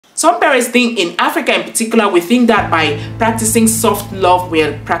Some parents think, in Africa in particular, we think that by practicing soft love,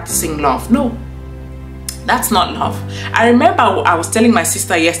 we're practicing love. No, that's not love. I remember I was telling my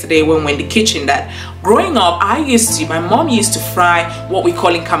sister yesterday when we were in the kitchen that growing up, my mom used to fry what we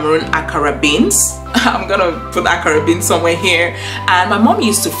call in Cameroon akara beans. I'm gonna put akara beans somewhere here. And my mom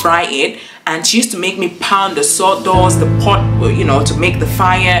used to fry it, and she used to make me pound the sawdust, the pot, you know, to make the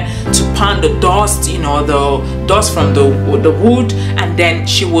fire, to pound the dust, you know, the dust from the wood. And then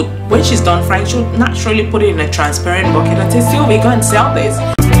she would, when she's done frying, she would naturally put it in a transparent bucket and say, Sylvie, go and sell this.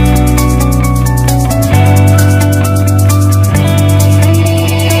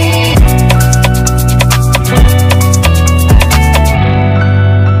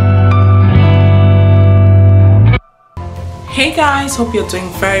 Hey guys, hope you're doing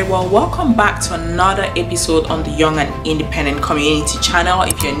very well. Welcome back to another episode on the Young and Independent Community channel.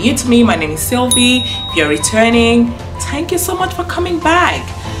 If you're new to me, my name is Sylvie. If you're returning, thank you so much for coming back.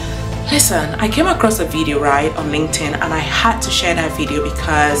 Listen, I came across a video right on LinkedIn, and I had to share that video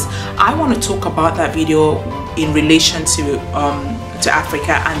because I want to talk about that video in relation to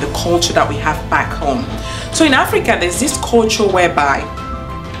Africa and the culture that we have back home. So in Africa, there's this culture whereby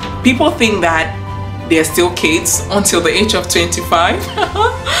people think that they're still kids until the age of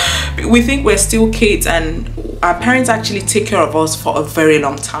 25. We think we're still kids, and our parents actually take care of us for a very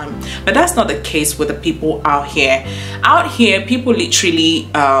long time. But that's not the case with the people out here. Out here, people literally,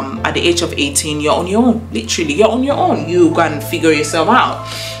 at the age of 18, you're on your own. Literally, you're on your own. You go and figure yourself out.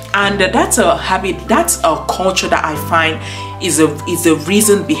 And that's a habit, that's a culture that I find is a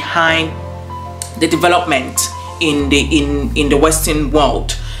reason behind the development in the Western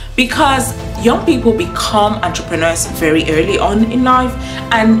world. Because young people become entrepreneurs very early on in life,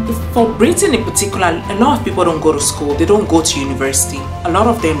 and for Britain in particular, a lot of people don't go to school, they don't go to university. A lot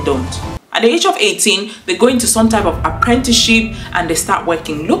of them don't. At the age of 18, they go into some type of apprenticeship and they start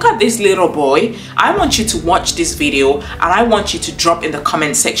working. Look at this little boy. I want you to watch this video, and I want you to drop in the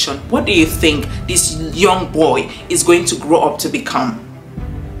comment section, what do you think this young boy is going to grow up to become?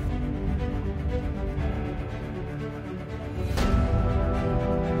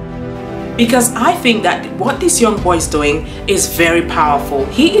 Because I think that what this young boy is doing is very powerful.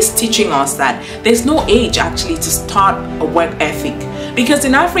 He is teaching us that there's no age actually to start a work ethic. Because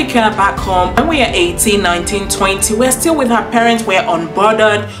in Africa back home, when we are 18, 19, 20, we're still with our parents, we're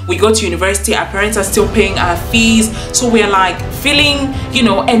unbothered. We go to university, our parents are still paying our fees. So we're like feeling, you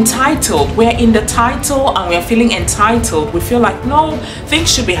know, entitled. We're in the title and we're feeling entitled. We feel like, no,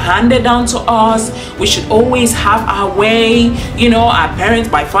 things should be handed down to us. We should always have our way. You know, our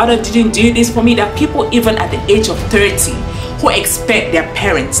parents, my father didn't do this for me. There are people even at the age of 30 who expect their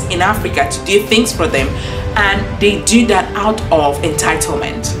parents in Africa to do things for them, and they do that out of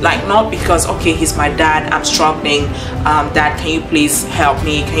entitlement. Like, not because, okay, he's my dad, I'm struggling, dad, can you please help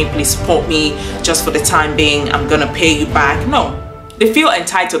me, can you please support me just for the time being, I'm gonna pay you back. No, they feel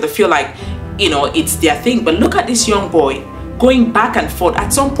entitled, they feel like, you know, it's their thing. But look at this young boy going back and forth,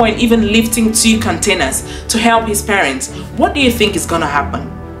 at some point even lifting 2 containers to help his parents. What do you think is gonna happen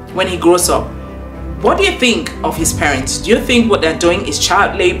when he grows up? What do you think of his parents? Do you think what they're doing is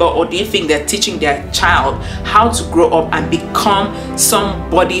child labor, or do you think they're teaching their child how to grow up and become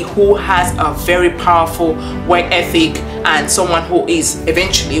somebody who has a very powerful work ethic, and someone who is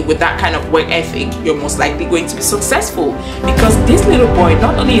eventually, with that kind of work ethic, you're most likely going to be successful? Because this little boy,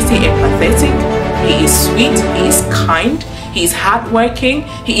 not only is he empathetic, he is sweet, he is kind, he is hardworking,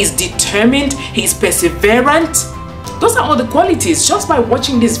 he is determined, he is perseverant. Those are all the qualities. Just by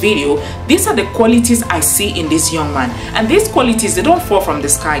watching this video, these are the qualities I see in this young man. And these qualities, they don't fall from the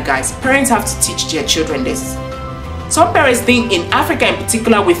sky, guys. Parents have to teach their children this. Some parents think, in Africa in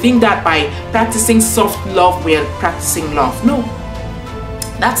particular, we think that by practicing soft love, we're practicing love. No,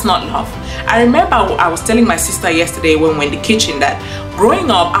 that's not love. I remember I was telling my sister yesterday when we were in the kitchen that growing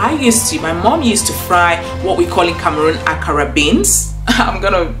up, my mom used to fry what we call in Cameroon akara beans. I'm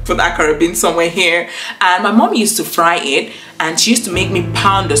gonna put akara beans somewhere here. And my mom used to fry it, and she used to make me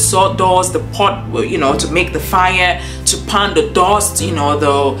pound the sawdust, the pot, you know, to make the fire, to pound the dust, you know,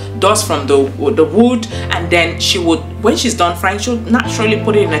 the dust from the wood. And then she would, when she's done frying, she would naturally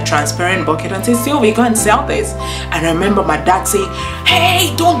put it in a transparent bucket and say, Sylvie, go and sell this. And I remember my dad saying,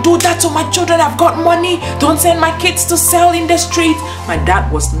 hey, don't do that to my children, I've got money, don't send my kids to sell in the street. My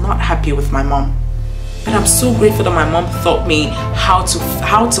dad was not happy with my mom. And I'm so grateful that my mom taught me how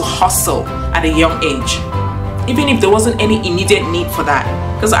to hustle at a young age, even if there wasn't any immediate need for that.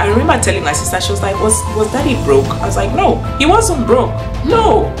 Because I remember telling my sister, she was like, was daddy broke? I was like, no, he wasn't broke.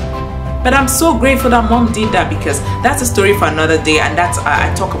 No, But I'm so grateful that mom did that, because that's a story for another day, and that's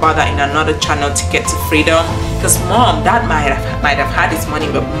I talk about that in another channel, Ticket to Freedom. Because mom, dad might have had his money,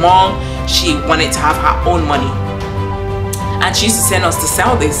 but mom, she wanted to have her own money, and she used to send us to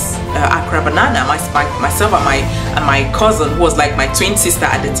sell this Accra banana. Myself and my cousin, who was like my twin sister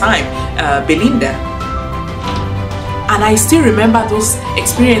at the time, Belinda. And I still remember those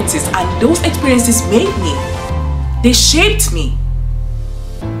experiences, and those experiences made me. They shaped me.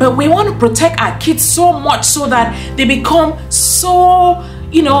 But we want to protect our kids so much so that they become so,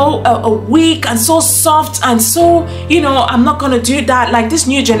 you know, weak and so soft and so, you know, I'm not going to do that. Like this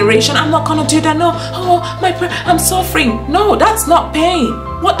new generation, I'm not going to do that. No, oh, I'm suffering. No, that's not pain.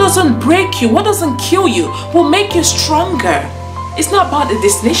 What doesn't break you, what doesn't kill you, will make you stronger. It's not about the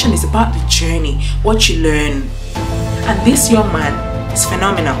destination, it's about the journey, what you learn. And this young man is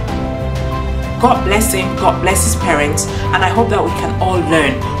phenomenal. God bless him, God bless his parents, and I hope that we can all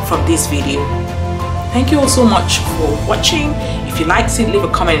learn from this video. Thank you all so much for watching. If you liked it, leave a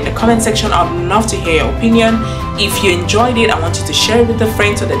comment in the comment section. I'd love to hear your opinion. If you enjoyed it, I want you to share it with a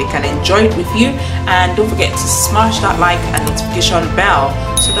friend so that they can enjoy it with you. And don't forget to smash that like and notification bell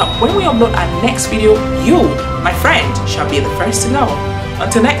so that when we upload our next video, you, my friend, shall be the first to know.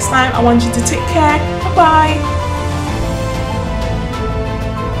 Until next time, I want you to take care. Bye-bye.